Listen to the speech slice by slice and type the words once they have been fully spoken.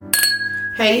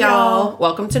Hey y'all,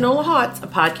 welcome to NOLA Hearts, a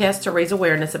podcast to raise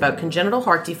awareness about congenital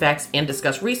heart defects and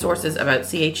discuss resources about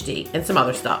CHD and some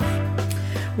other stuff.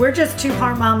 We're just two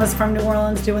heart mamas from New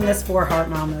Orleans doing this for heart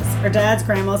mamas. Our dads,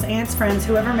 grandmas, aunts, friends,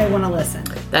 whoever may want to listen.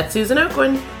 That's Susan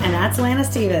Oakland. And that's Lana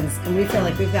Stevens, and we feel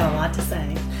like we've got a lot to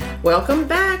say. Welcome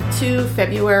back to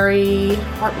February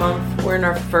Heart Month. We're in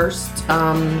our first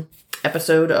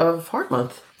episode of Heart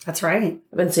Month. That's right.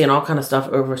 I've been seeing all kind of stuff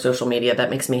over social media that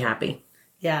makes me happy.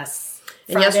 Yes.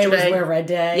 And Friday was Wear Red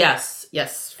Day.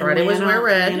 Yes. Friday was Wear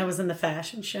Red. Lana was in the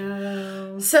fashion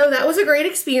show. So that was a great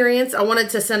experience. I wanted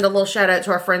to send a little shout out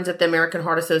to our friends at the American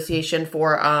Heart Association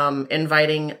for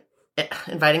inviting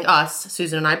us,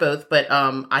 Susan and I both, but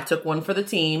I took one for the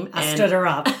team. I stood her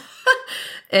up.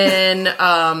 And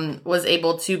was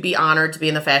able to be honored to be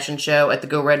in the fashion show at the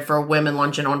Go Red for Women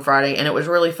luncheon on Friday. And it was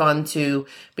really fun to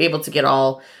be able to get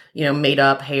all, made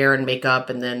up, hair and makeup,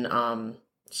 and then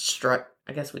strut.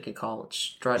 I guess we could call it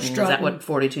strutting. Is that what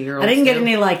 42-year-olds I didn't get do?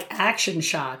 any action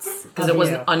shots. Because it was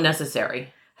unnecessary.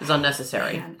 It was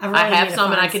unnecessary. Man, I have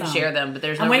some and I can share them, but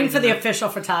there's no I'm waiting reason for the official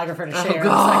photographer to share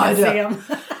God. so I can see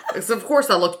them. So of course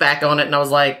I looked back on it and I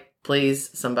was like,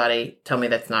 please, somebody tell me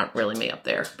that's not really me up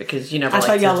there, because you never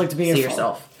like y'all to looked beautiful. See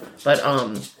yourself. But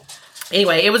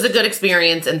anyway, it was a good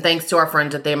experience, and thanks to our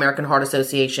friends at the American Heart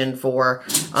Association for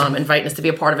inviting us to be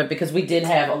a part of it, because we did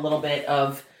have a little bit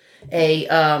of a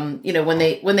when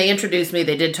they introduced me,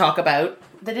 they did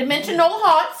mention Nola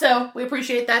Heart, so we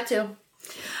appreciate that too.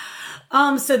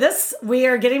 We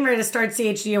are getting ready to start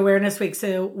CHD Awareness Week.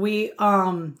 So we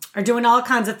are doing all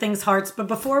kinds of things, hearts. But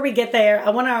before we get there, I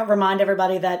want to remind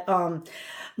everybody that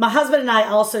my husband and I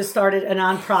also started a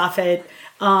nonprofit,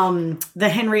 the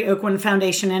Henry Oakland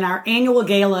Foundation, and our annual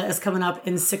gala is coming up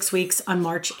in 6 weeks on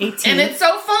March 18th. And it's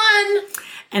so fun!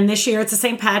 And this year it's a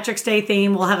St. Patrick's Day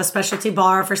theme. We'll have a specialty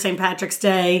bar for St. Patrick's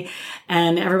Day,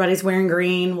 and everybody's wearing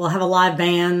green. We'll have a live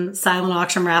band, silent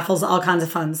auction raffles, all kinds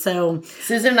of fun. So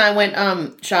Susan and I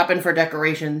went shopping for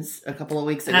decorations a couple of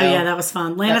weeks ago. Oh yeah, that was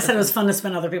fun. Lana said it was fun to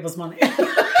spend other people's money.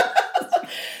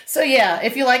 So yeah,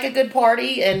 if you like a good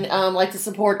party and like to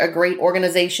support a great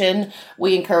organization,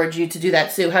 we encourage you to do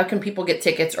that. Sue, how can people get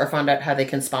tickets or find out how they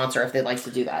can sponsor if they'd like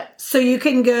to do that? So you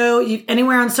can go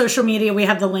anywhere on social media. We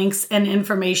have the links and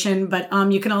information, but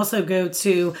you can also go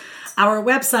to our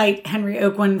website,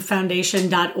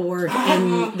 henryoaklandfoundation.org,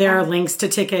 and there are links to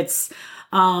tickets.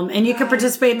 And you can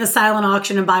participate in the silent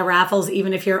auction and buy raffles,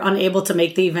 even if you're unable to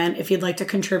make the event, if you'd like to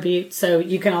contribute. So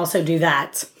you can also do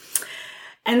that.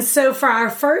 And so for our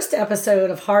first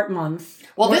episode of Heart Month...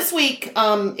 Well, this week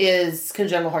is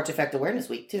Congenital Heart Defect Awareness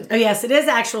Week, too. Oh, yes. It is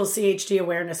actual CHD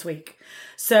Awareness Week.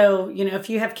 So,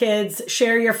 if you have kids,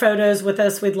 share your photos with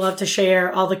us. We'd love to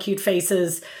share all the cute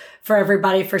faces for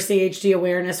everybody for CHD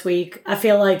Awareness Week. I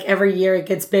feel like every year it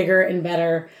gets bigger and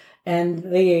better, and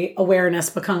the awareness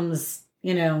becomes,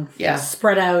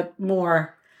 spread out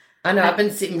more. I know. I've been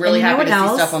really happy to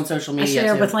see stuff on social media, I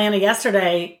shared with Lana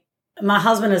yesterday. My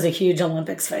husband is a huge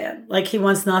Olympics fan. Like, he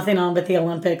wants nothing on but the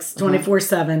Olympics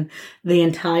 24/7 the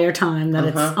entire time that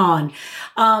it's on.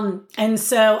 And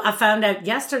so I found out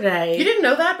yesterday. You didn't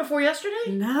know that before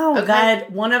yesterday? No,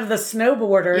 that one of the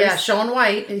snowboarders. Yeah, Shaun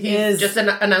White. He just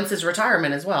announced his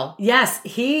retirement as well. Yes,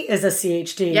 he is a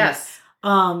CHD. Yes.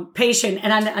 Patient,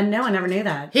 and I know I never knew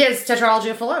that. He has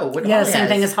tetralogy of Fallot. Yeah, same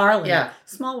thing as Harley. Yeah.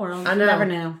 Small world. I know. Never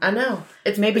know. I know.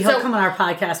 Maybe he'll come on our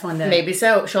podcast one day. Maybe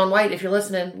so. Shaun White, if you're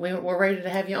listening, we're ready to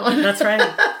have you on. That's right.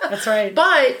 That's right.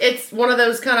 But it's one of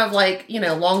those kind of like,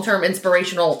 long-term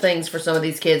inspirational things for some of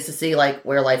these kids to see like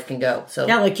where life can go. So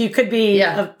yeah, like you could be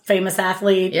a famous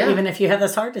athlete even if you have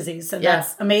this heart disease. So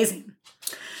that's amazing.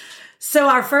 So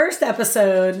our first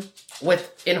episode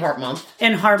in Heart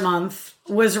Month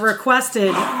was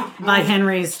requested by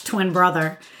Henry's twin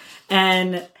brother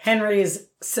and Henry's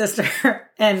sister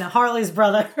and Harley's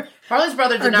brother. Harley's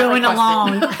brother did are not going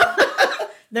along. It.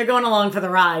 They're going along for the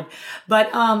ride.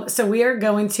 But so we are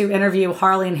going to interview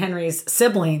Harley and Henry's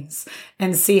siblings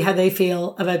and see how they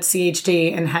feel about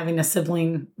CHD and having a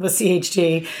sibling with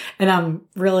CHD. And I'm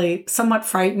really somewhat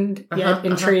frightened yet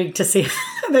intrigued to see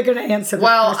how they're going to answer the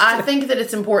question. I think that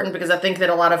it's important because I think that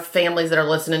a lot of families that are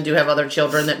listening do have other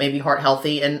children that may be heart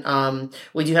healthy. And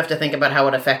we do have to think about how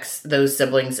it affects those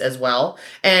siblings as well.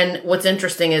 And what's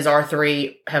interesting is our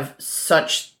three have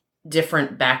such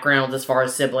different backgrounds as far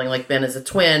as sibling. Like Ben is a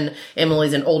twin,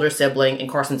 Emily's an older sibling, and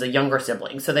Carson's a younger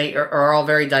sibling. So they are all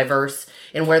very diverse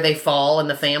in where they fall in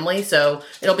the family. So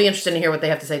it'll be interesting to hear what they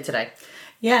have to say today.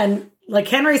 Yeah, and like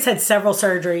Henry's had several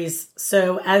surgeries.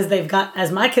 So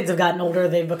as my kids have gotten older,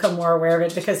 they've become more aware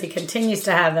of it because he continues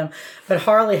to have them. But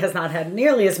Harley has not had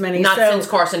nearly as many. Not since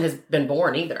Carson has been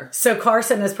born either. So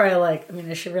Carson is probably like, I mean,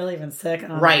 is she really even sick?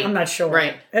 Right. I'm not sure.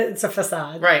 Right. It's a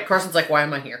facade. Right. Carson's like, why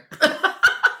am I here?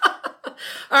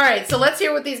 All right. So let's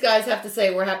hear what these guys have to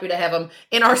say. We're happy to have them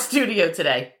in our studio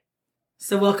today.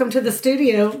 So welcome to the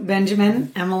studio,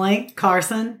 Benjamin, Emily,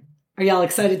 Carson. Are y'all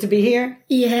excited to be here?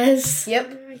 Yes.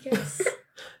 Yep. I guess.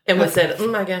 Emily said,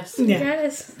 I guess. Yeah.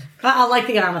 Yes. I like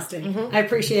the honesty. Mm-hmm. I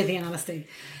appreciate the honesty.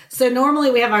 So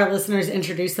normally we have our listeners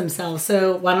introduce themselves.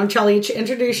 So why don't y'all each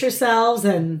introduce yourselves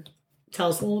and tell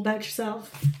us a little about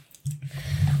yourself?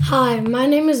 Hi, my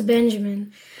name is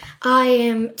Benjamin. I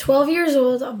am 12 years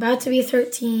old, about to be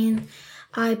 13.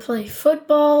 I play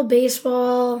football,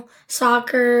 baseball,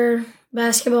 soccer,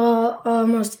 basketball,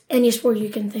 almost any sport you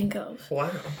can think of.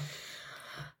 Wow.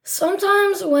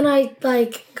 Sometimes when I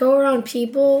go around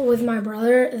people with my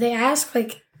brother, they ask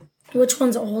which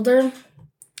one's older.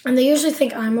 And they usually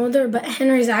think I'm older, but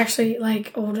Henry's actually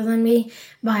older than me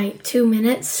by 2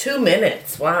 minutes. 2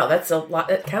 minutes. Wow, that's a lot.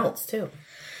 It counts too.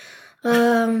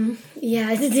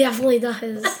 Yeah, it definitely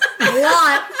does. A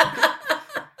lot.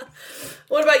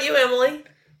 What about you, Emily?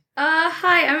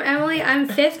 Hi, I'm Emily. I'm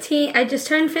 15. I just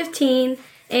turned 15,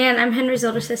 and I'm Henry's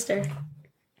older sister.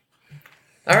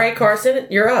 All right, Carson,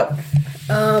 you're up.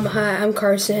 Hi, I'm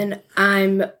Carson.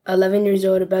 I'm 11 years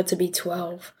old, about to be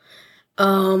 12.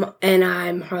 And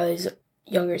I'm Harley's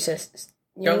younger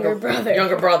brother.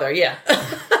 Younger brother, yeah.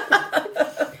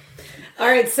 All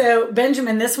right, so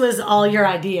Benjamin, this was all your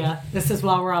idea. This is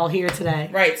why we're all here today.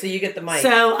 Right, so you get the mic.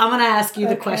 So I'm going to ask you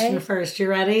the Okay. question first. You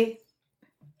ready?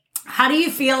 How do you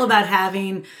feel about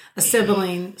having a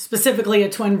sibling, specifically a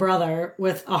twin brother,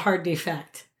 with a heart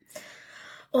defect?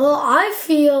 Well, I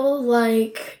feel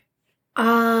like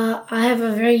I have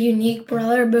a very unique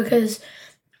brother because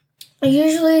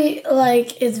usually,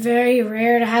 it's very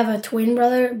rare to have a twin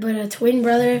brother, but a twin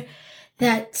brother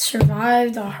that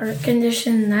survived a heart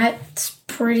condition, that's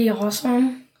pretty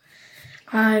awesome.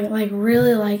 I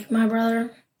really like my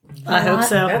brother. I hope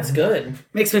so. That's good.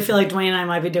 Makes me feel like Dwayne and I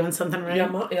might be doing something right.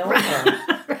 Yeah.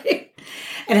 Right.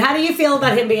 And how do you feel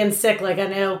about him being sick? I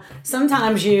know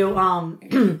sometimes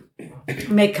you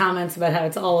make comments about how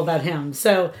it's all about him.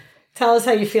 So tell us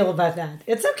how you feel about that.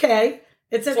 It's okay.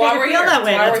 It's okay why to we're feel here. that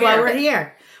way. That's That's why why we're we're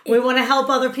here. We want to help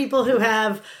other people who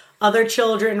have other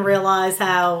children realize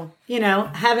how,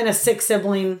 having a sick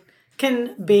sibling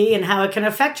can be and how it can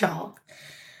affect y'all.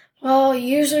 Well,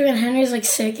 usually when Henry's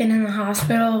sick and in the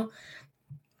hospital,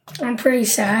 I'm pretty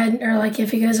sad. Or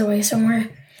if he goes away somewhere,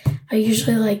 I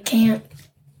usually can't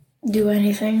do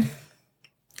anything.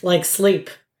 Like sleep.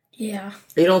 Yeah.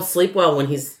 You don't sleep well when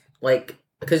he's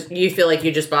because you feel like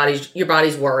your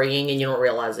body's worrying and you don't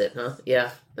realize it, huh?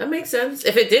 Yeah, that makes sense.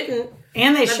 If it didn't,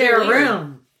 And they that'd share be a weird.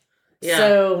 room. Yeah.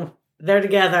 So they're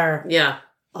together Yeah.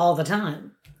 all the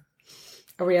time.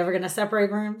 Are we ever going to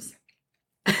separate rooms?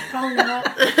 Probably not.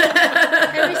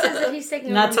 Henry says that he's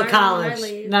taking Not over till my room when I college.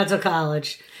 leave. Not till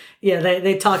college. Yeah,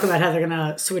 they talk about how they're going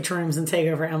to switch rooms and take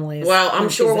over Emily's. Well, I'm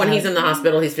sure when out. he's in the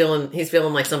hospital, he's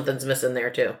feeling like something's missing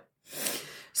there too.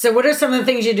 So what are some of the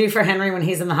things you do for Henry when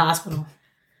he's in the hospital?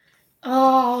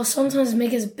 Oh, I'll sometimes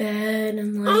make his bed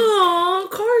and Oh,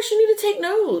 Cars, you need to take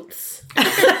notes.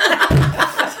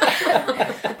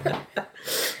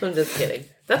 I'm just kidding.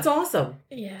 That's awesome.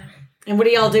 yeah. And what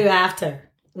do y'all do after?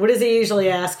 What does he usually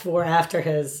ask for after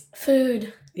his...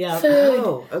 Food. Yeah. Food.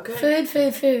 Oh, okay.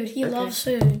 Food. He loves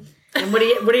food. And what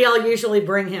do y'all usually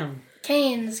bring him?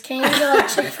 Canes are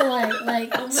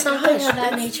Chick-fil-A, something of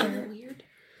that nature.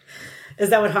 Is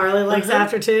that what Harley likes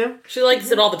after too? She likes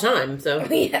it all the time, so.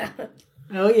 Yeah.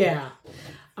 Oh, yeah.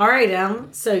 All right,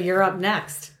 Em. So you're up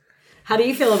next. How do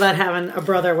you feel about having a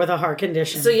brother with a heart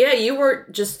condition? So yeah, you were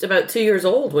just about 2 years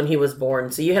old when he was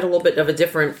born, so you had a little bit of a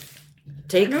different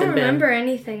take I than don't Ben. remember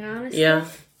anything, honestly. Yeah.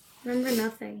 Remember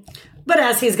nothing. But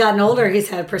as he's gotten older, he's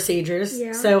had procedures.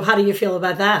 Yeah. So how do you feel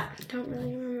about that? I don't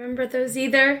really remember those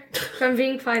either, if I'm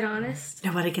being quite honest.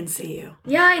 Nobody can see you.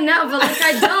 Yeah, I know, but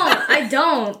I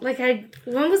don't.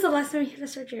 When was the last time you had a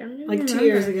surgery? I don't even Like remember. 2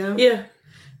 years ago. Yeah.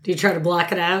 Do you try to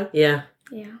block it out? Yeah.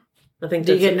 Yeah. I think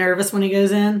Do you that's get nervous when he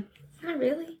goes in? Not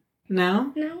really.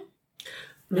 No? No.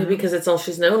 maybe because it's all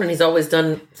she's known and he's always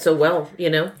done so well,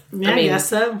 Yeah, I guess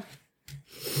so.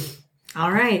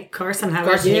 All right. Carson, how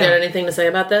about Carson, you? you got anything to say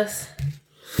about this?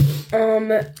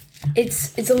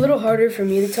 It's a little harder for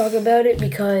me to talk about it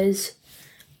because,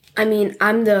 I'm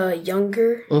the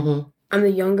younger. Mm-hmm. I'm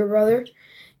the younger brother,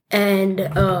 and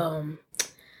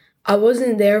I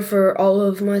wasn't there for all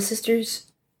of my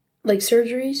sister's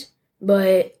surgeries,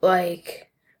 but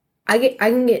I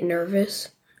can get nervous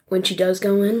when she does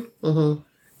go in Mm-hmm.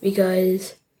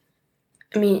 because,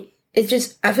 I mean, it's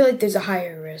just, I feel like there's a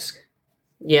higher risk.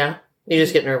 Yeah. You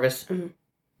just get nervous.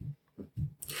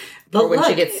 But Or when she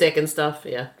look, gets sick and stuff.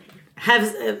 Yeah.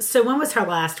 so when was her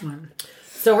last one?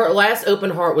 So her last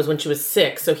open heart was when she was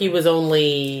 6. So he was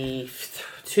only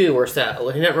 2 or so.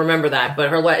 I don't remember that.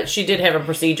 But she did have a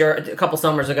procedure a couple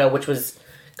summers ago, which was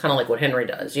kind of like what Henry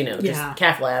does, just Yeah.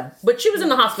 cath lab. But she was in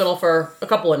the hospital for a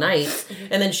couple of nights.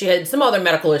 And then she had some other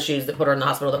medical issues that put her in the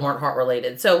hospital that weren't heart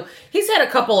related. So he's had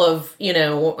a couple of, I'm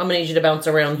going to need you to bounce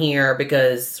around here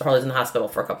because Harley's in the hospital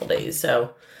for a couple days.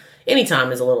 So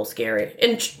anytime is a little scary.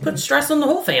 And puts stress on the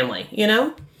whole family,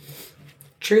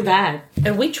 True that.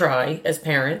 And we try as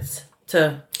parents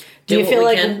to Do you what feel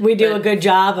like can, we do but- a good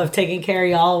job of taking care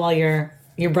of y'all while your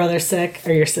brother's sick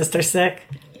or your sister's sick?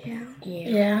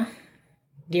 Yeah.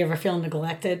 Do you ever feel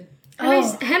neglected?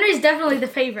 Henry's definitely the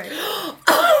favorite.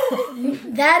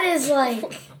 That is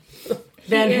like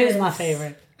Ben, who's is. my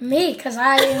favorite? me, because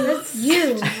I am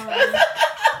you.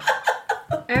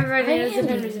 Everybody knows that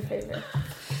Henry's a favorite.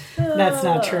 That's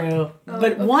not true.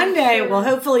 But one day, well,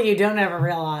 hopefully you don't ever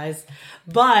realize,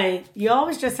 but you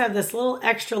always just have this little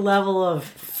extra level of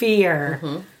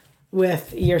fear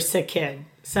with your sick kid.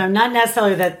 So not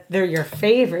necessarily that they're your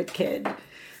favorite kid,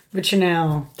 but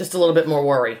just a little bit more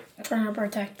worry. Trying to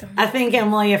protect them. I think,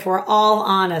 Emily, if we're all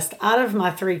honest, out of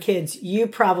my 3 kids, you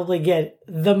probably get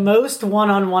the most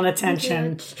one-on-one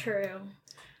attention That's true.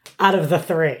 out of the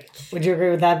 3. Would you agree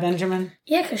with that, Benjamin?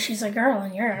 Yeah, because she's a girl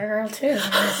and you're a girl too.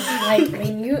 I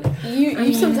mean,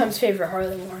 You sometimes favor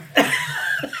Harley more.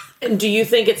 And do you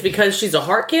think it's because she's a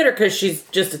heart kid or because she's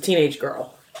just a teenage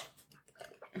girl?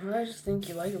 I just think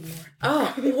you like her more.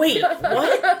 Oh, wait,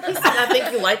 what? He said, I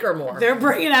think you like her more. They're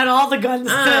bringing out all the guns.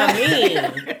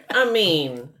 I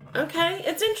mean, okay,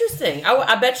 it's interesting.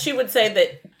 I bet she would say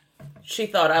that she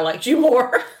thought I liked you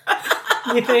more.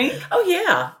 You think? Oh,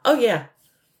 yeah.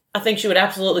 I think she would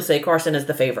absolutely say Carson is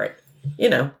the favorite,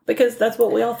 because that's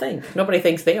what we all think. Nobody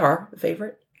thinks they are the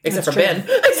favorite, except That's for true.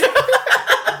 Ben.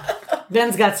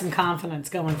 Ben's got some confidence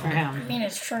going for him. I mean,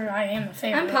 it's true. I am a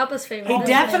favorite. I'm Papa's favorite. He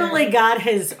definitely got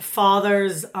his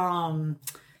father's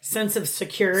sense of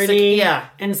security Yeah.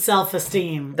 and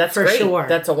self-esteem. That's for great. sure.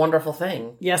 That's a wonderful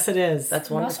thing. Yes, it is.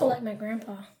 That's I also wonderful. like my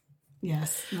grandpa.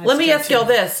 Yes. Let me ask y'all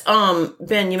this.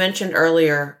 Ben, you mentioned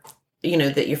earlier,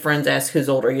 that your friends ask who's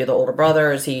older. Are you the older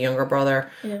brother? Is he a younger brother?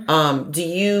 Yeah. Do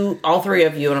you, all 3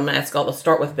 of you, and I'm going to ask, I'll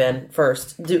start with Ben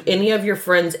first. Do any of your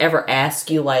friends ever ask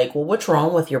you, like, well, what's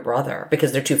wrong with your brother?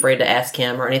 Because they're too afraid to ask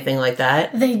him or anything like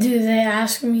that? They do. They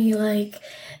ask me,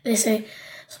 they say,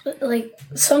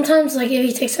 sometimes, if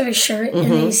he takes off his shirt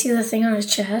and they see the thing on his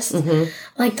chest, they'll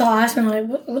ask me,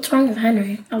 what's wrong with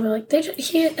Henry? I'll be like,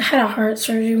 he had a heart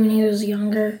surgery when he was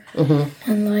younger.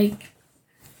 And,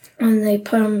 when they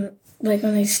put him, when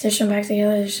they stitch him back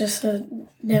together, it's just a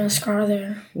scar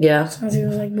there. Yeah. Since he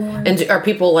was, born. And are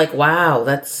people like, wow,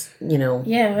 that's,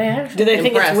 Yeah, they actually. Do they think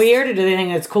Impressed. it's weird or do they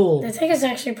think it's cool? I think it's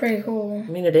actually pretty cool.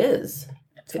 I mean, it is.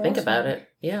 If you think awesome. about it.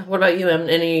 Yeah. What about you, Em?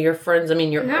 Any of your friends? I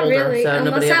mean, you're Not older, really. so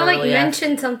nobody Unless I ever really asked.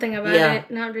 mentioned something about Yeah.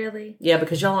 it. Not really. Yeah,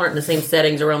 because y'all aren't in the same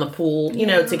settings around the pool,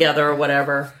 together or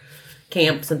whatever.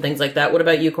 Camps and things like that. What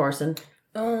about you, Carson?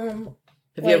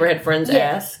 Have you ever had friends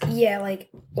ask? Yeah,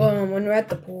 when we're at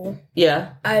the pool, Yeah.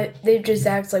 they just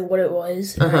asked what it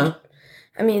was. Uh-huh.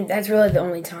 I mean, that's really the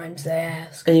only times they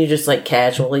ask. And you just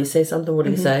casually say something? What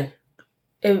do you say?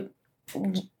 It,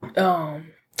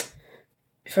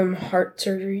 from heart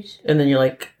surgeries. And then you're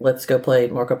like, let's go play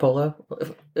Marco Polo.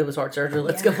 It was heart surgery.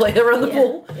 Let's go play around the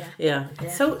pool. Yeah. Yeah.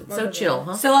 So chill,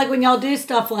 huh? So, when y'all do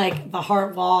stuff like the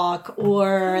Heart Walk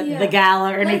or Yeah. the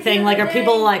gala or anything, the other are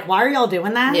people day- like, why are y'all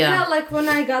doing that? Yeah. Yeah, when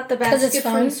I got the 'Cause it's basket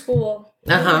fun. from school.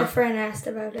 Uh-huh. My friend asked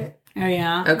about it. Oh,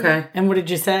 yeah? Okay. And what did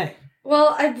you say?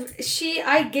 Well, I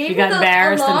gave You her got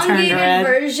embarrassed and turned elongated red?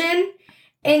 version,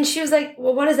 and she was like,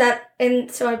 "Well, what is that?"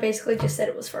 And so I basically just said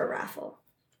it was for a raffle,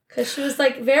 because she was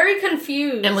very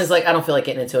confused. Emily's like, I don't feel like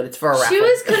getting into it. It's for a raffle. She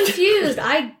was confused.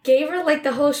 I gave her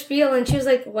the whole spiel, and she was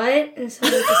like, "What?" And so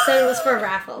I just said it was for a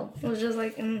raffle. It was just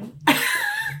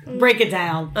Break it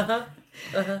down.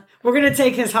 We're going to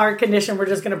take his heart condition. We're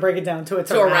just going to break it down to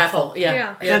it's to a raffle.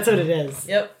 Yeah. Yeah. That's what it is.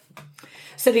 Yep.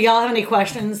 So do y'all have any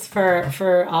questions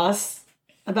for us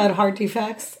about heart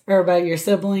defects or about your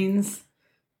siblings?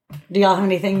 Do y'all have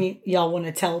anything y'all want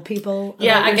to tell people about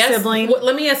Yeah, I your guess. sibling?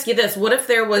 Let me ask you this: what if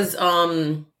there was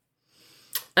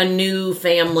a new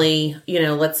family?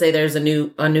 Let's say there's a new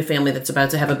family that's about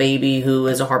to have a baby who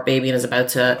is a heart baby and is about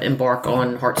to embark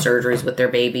on heart surgeries with their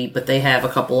baby, but they have a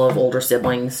couple of older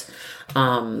siblings.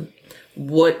 Do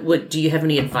you have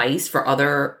any advice for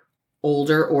other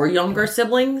older or younger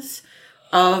siblings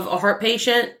of a heart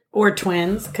patient. Or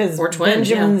twins, because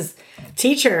Benjamin's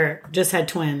teacher just had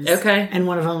twins. Okay. And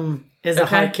one of them is a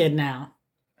heart kid now.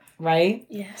 Right?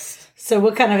 Yes. So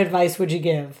what kind of advice would you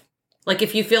give? Like,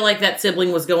 if you feel like that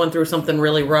sibling was going through something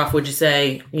really rough, would you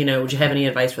say, would you have any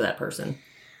advice for that person?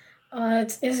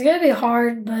 It's gonna be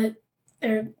hard, but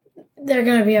they're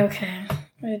gonna be okay.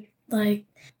 They're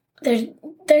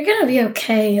gonna be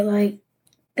okay. Like,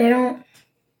 they don't.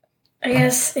 I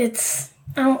guess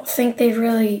I don't think they'd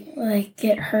really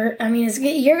get hurt. I mean,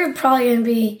 you're probably gonna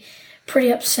be pretty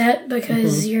upset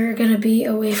because you're gonna be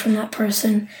away from that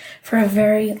person for a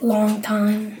very long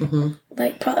time,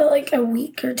 like probably a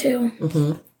week or two,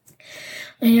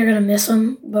 and you're gonna miss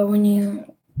them. But when you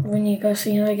go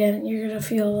see them again, you're gonna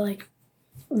feel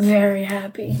very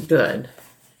happy. Good.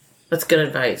 That's good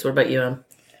advice. What about you,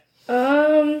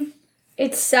 Em?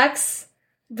 It sucks,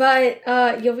 but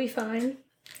you'll be fine.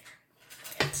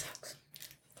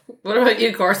 What about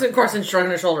you, Carson? Carson's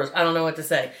shrugging his shoulders. I don't know what to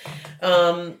say.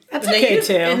 That's okay,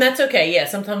 too. And that's okay. Yeah,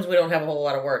 sometimes we don't have a whole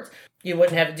lot of words. Do you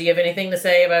have anything to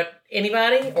say about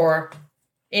anybody or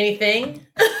anything?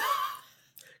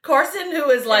 Carson,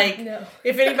 who is No.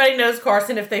 If anybody knows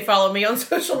Carson, if they follow me on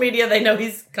social media, they know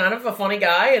he's kind of a funny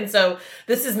guy. And so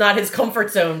this is not his comfort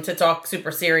zone to talk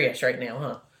super serious right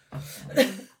now, huh?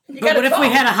 But what if we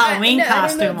had a Halloween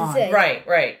costume on? Right.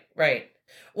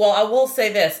 Well, I will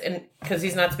say this, and because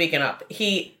he's not speaking up,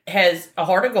 he has a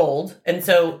heart of gold, and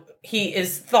so he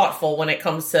is thoughtful when it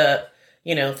comes to,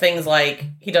 things like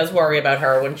he does worry about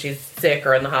her when she's sick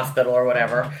or in the hospital or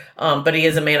whatever. But he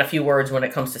is a man of few words when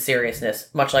it comes to seriousness,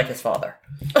 much like his father.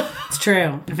 It's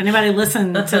true. If anybody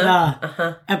listened to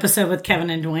the episode with Kevin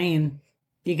and Dwayne,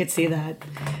 you could see that.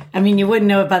 I mean, you wouldn't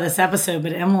know it by this episode,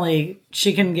 but Emily,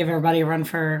 she can give everybody a run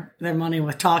for their money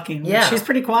with talking. Yeah. She's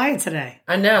pretty quiet today.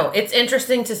 I know. It's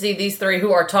interesting to see these three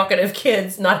who are talkative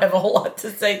kids not have a whole lot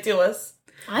to say to us.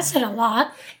 I said a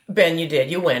lot. Ben, you did.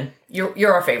 You win.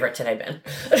 You're our favorite today, Ben.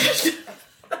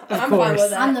 Of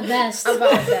course. I'm the best. I'm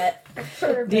fine with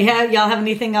that. Do y'all have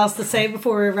anything else to say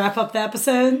before we wrap up the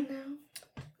episode?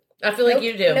 I feel like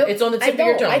you do. Nope. It's on the tip of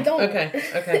your tongue. I don't.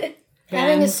 Okay.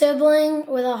 Having a sibling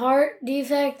with a heart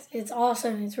defect, it's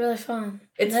awesome. It's really fun.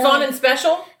 It's fun and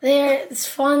special? It's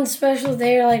fun, special.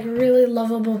 They're really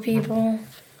lovable people.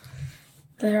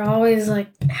 They're always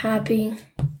happy.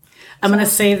 I'm going to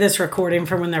save this recording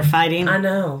for when they're fighting. I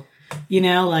know.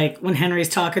 When Henry's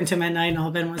talking to him at night and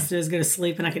all Ben wants to do is go to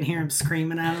sleep and I can hear him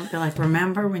screaming at him. They're like,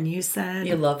 remember when you said...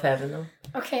 You love having them.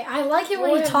 Okay, I like it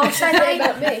when he talks at night.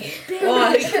 About me.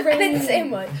 Why? I didn't say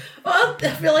much. Well, I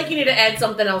feel like you need to add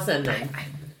something else in then.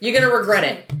 You're going to regret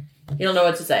it. You don't know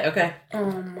what to say. Okay.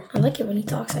 I like it when he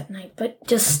talks at night, but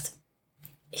just...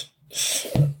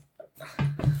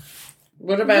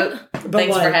 What about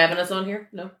thanks for having us on here?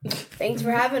 No? Thanks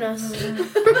for having us.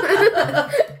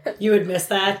 You would miss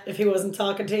that if he wasn't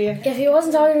talking to you? If he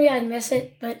wasn't talking to me, I'd miss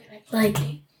it, but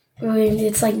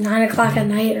it's 9 o'clock at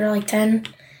night or 10,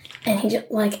 and he just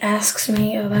asks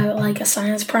me about a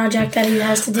science project that he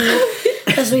has to do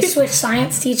because we switch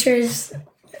science teachers,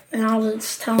 and I'll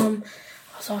just tell him,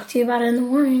 I'll talk to you about it in the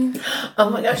morning. Oh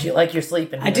my gosh, you like your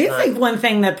sleep. I do think one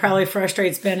thing that probably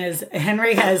frustrates Ben is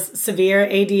Henry has severe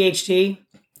ADHD,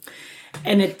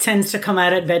 and it tends to come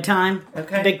out at bedtime.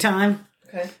 Okay. Big time.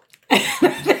 Okay.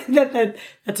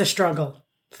 That's a struggle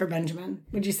for Benjamin.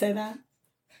 Would you say that?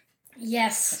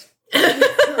 Yes.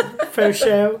 For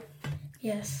sure.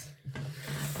 Yes.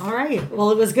 All right.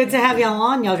 Well, it was good to have y'all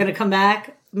on. Y'all going to come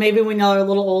back maybe when y'all are a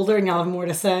little older and y'all have more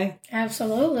to say?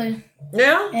 Absolutely.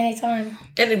 Yeah? Anytime.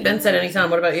 And Ben said anytime.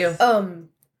 What about you?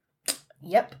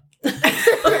 Yep.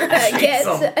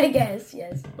 I guess,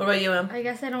 yes. What about you, Em? I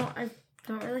guess I don't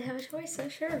really have a choice, so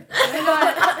sure.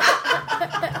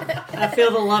 I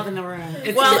feel the love in the room.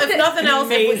 Well, if nothing else,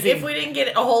 amazing. if we didn't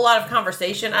get a whole lot of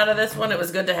conversation out of this one, it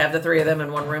was good to have the three of them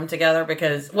in one room together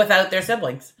because without their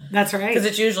siblings. That's right. Because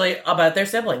it's usually about their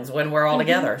siblings when we're all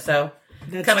together. So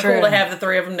That's kind of true. cool to have the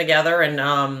three of them together.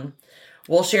 And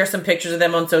we'll share some pictures of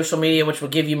them on social media, which will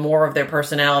give you more of their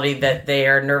personality, that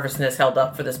their nervousness held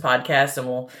up for this podcast. And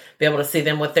we'll be able to see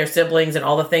them with their siblings and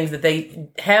all the things that they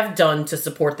have done to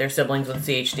support their siblings with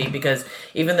CHD. Because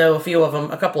even though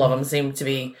a couple of them seem to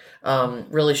be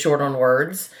really short on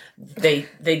words, they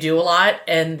do a lot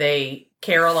and they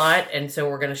care a lot. And so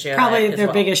we're going to share probably that as their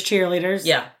well. biggest cheerleaders.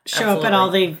 Yeah, show up at all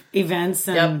the events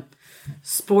and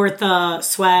sport the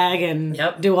swag and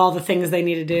do all the things they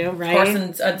need to do, right?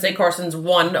 I'd say Carson's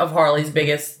one of Harley's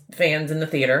biggest fans in the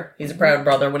theater. He's a proud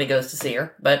brother when he goes to see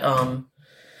her. But,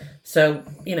 so,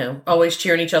 always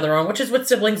cheering each other on, which is what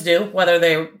siblings do, whether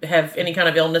they have any kind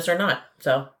of illness or not.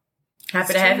 So,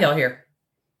 Happy to have y'all here.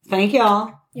 Thank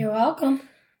y'all. You're welcome.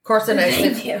 Carson,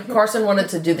 Thank you. Carson wanted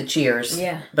to do the cheers.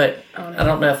 Yeah. But Oh, no. I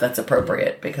don't know if that's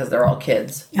appropriate because they're all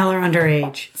kids. Y'all are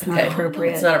underage. It's not Okay.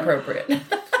 appropriate. It's not appropriate.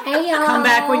 Hey, y'all. Come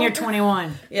back when you're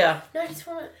 21. Yeah. No, I just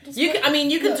want to.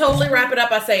 You can totally wrap it up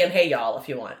by saying, hey, y'all, if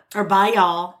you want. Or bye,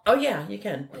 y'all. Oh, yeah, you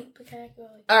can. Wait, but can I go?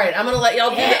 All right, I'm gonna let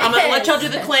y'all do. I'm gonna let y'all do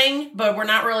the Yes. cling, but we're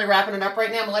not really wrapping it up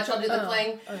right now. I'm gonna let y'all do the Oh,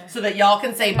 cling okay. so that y'all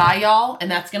can say bye, y'all,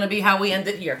 and that's gonna be how we end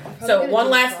it here. So gonna one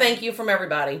do last bye. thank you from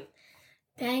everybody.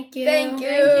 Thank you. Thank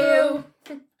you.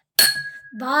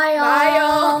 Bye, y'all. Bye,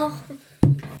 y'all.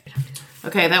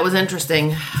 Okay, that was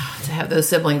interesting to have those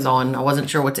siblings on. I wasn't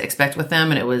sure what to expect with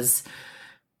them, and it was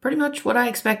pretty much what I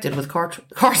expected with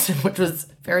Carson, which was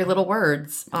very little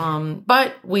words.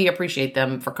 But we appreciate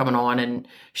them for coming on and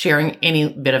sharing any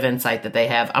bit of insight that they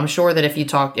have. I'm sure that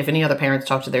if any other parents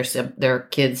talk to their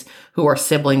kids who are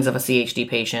siblings of a CHD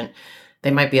patient,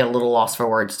 they might be at a little loss for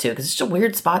words too, because it's just a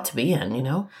weird spot to be in, you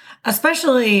know?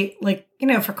 Especially,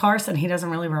 for Carson, he doesn't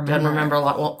really remember. Doesn't remember a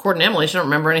lot. Well, according to Emily, she don't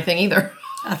remember anything either.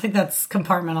 I think that's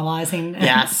compartmentalizing and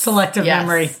Yes. selective Yes,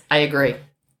 memory. I agree.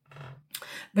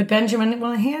 But Benjamin,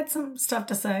 well, he had some stuff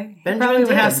to say. He Benjamin probably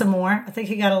would have did. some more. I think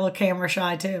he got a little camera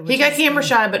shy, too. He got camera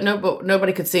shy, but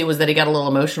nobody could see was that he got a little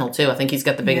emotional too. I think he's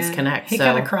got the biggest connect. He so,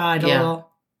 kind of cried a yeah. little,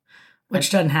 which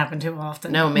doesn't happen too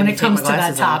often. No, it made when me it take comes my to that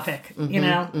glasses off. topic,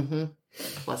 Mm-hmm.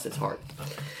 Bless his heart.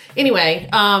 Anyway,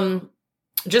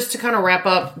 just to kind of wrap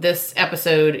up this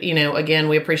episode, again,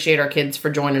 we appreciate our kids for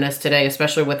joining us today,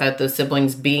 especially without those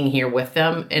siblings being here with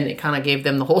them, and it kind of gave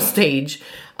them the whole stage.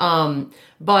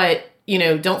 But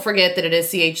don't forget that it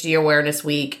is CHD Awareness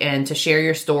Week, and to share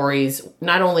your stories,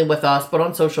 not only with us, but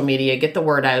on social media, get the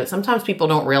word out. Sometimes people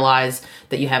don't realize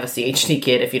that you have a CHD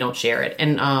kid if you don't share it.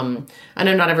 And I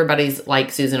know not everybody's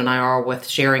like Susan and I are with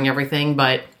sharing everything,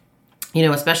 but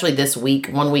especially this week,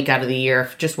 1 week out of the year,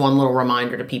 just one little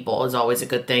reminder to people is always a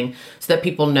good thing, so that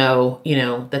people know,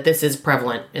 that this is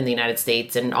prevalent in the United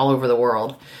States and all over the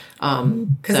world.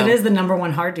 Because it is the number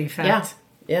one heart defect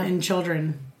in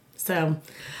children. So,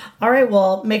 all right,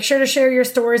 well, make sure to share your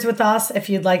stories with us. If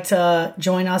you'd like to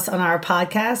join us on our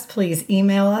podcast, please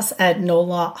email us at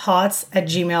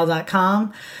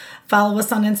nolahots@gmail.com. Follow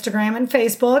us on Instagram and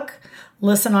Facebook.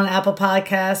 Listen on Apple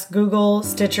Podcasts, Google,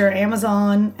 Stitcher,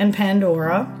 Amazon, and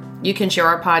Pandora. You can share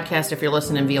our podcast if you're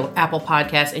listening via Apple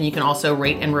Podcasts, and you can also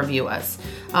rate and review us.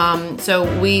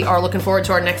 So we are looking forward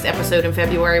to our next episode in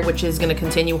February, which is going to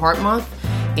continue Heart Month.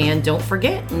 And don't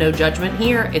forget, no judgment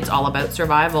here. It's all about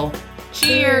survival.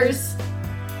 Cheers.